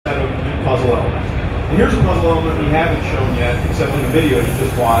puzzle element. And here's a puzzle element we haven't shown yet, except in the video you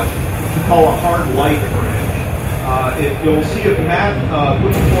just watched, which we call a hard light bridge. You'll see if Matt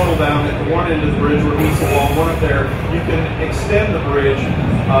puts a portal down at the one end of the bridge where it meets the wall, one up there, you can extend the bridge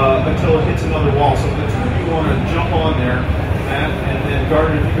until it hits another wall. So if the two of you want to jump on there, Matt, and then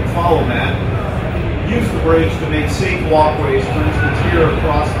Gardner, if you can follow Matt, use the bridge to make safe walkways, for instance here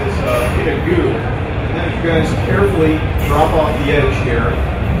across this pit of goo. And then you guys carefully drop off the edge here.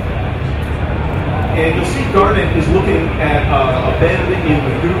 And you'll see Garnet is looking at a bend in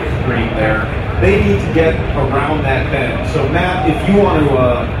the goo screen there. They need to get around that bend. So Matt, if you want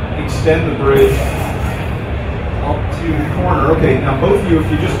to extend the bridge up to the corner, okay, now both of you,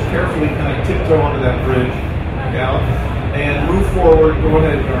 if you just carefully kind of tiptoe onto that bridge, out, and move forward, go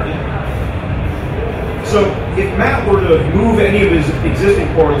ahead, Garnet. So if Matt were to move any of his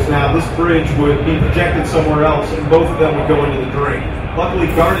existing portals now, this bridge would be projected somewhere else and both of them would go into the drain. Luckily,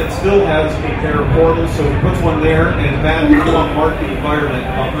 Garnet still has a pair of portals, so he puts one there, and Matt, you want to mark the environment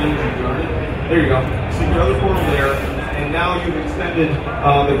behind you, Garnet. There you go. See your other portal there, and now you've extended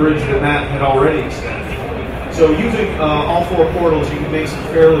the bridge that Matt had already extended. So using all four portals, you can make some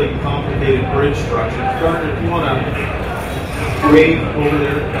fairly complicated bridge structures. Garnet, if you want to wave over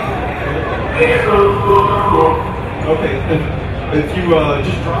there. Okay, if you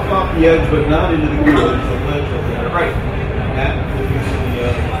just drop off the edge, but not into the goo, there's a ledge over there. Right, Matt, we'll use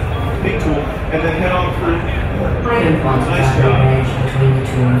the big tool, and then head on through. I don't want to have a edge between the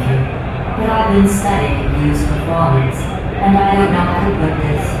two of you, but I've been studying You's performance, and I don't know how to put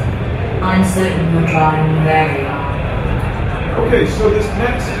this. I'm certain you're trying very hard. Okay, so this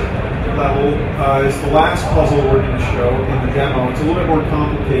next level is the last puzzle we're going to show in the demo. It's a little bit more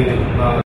complicated.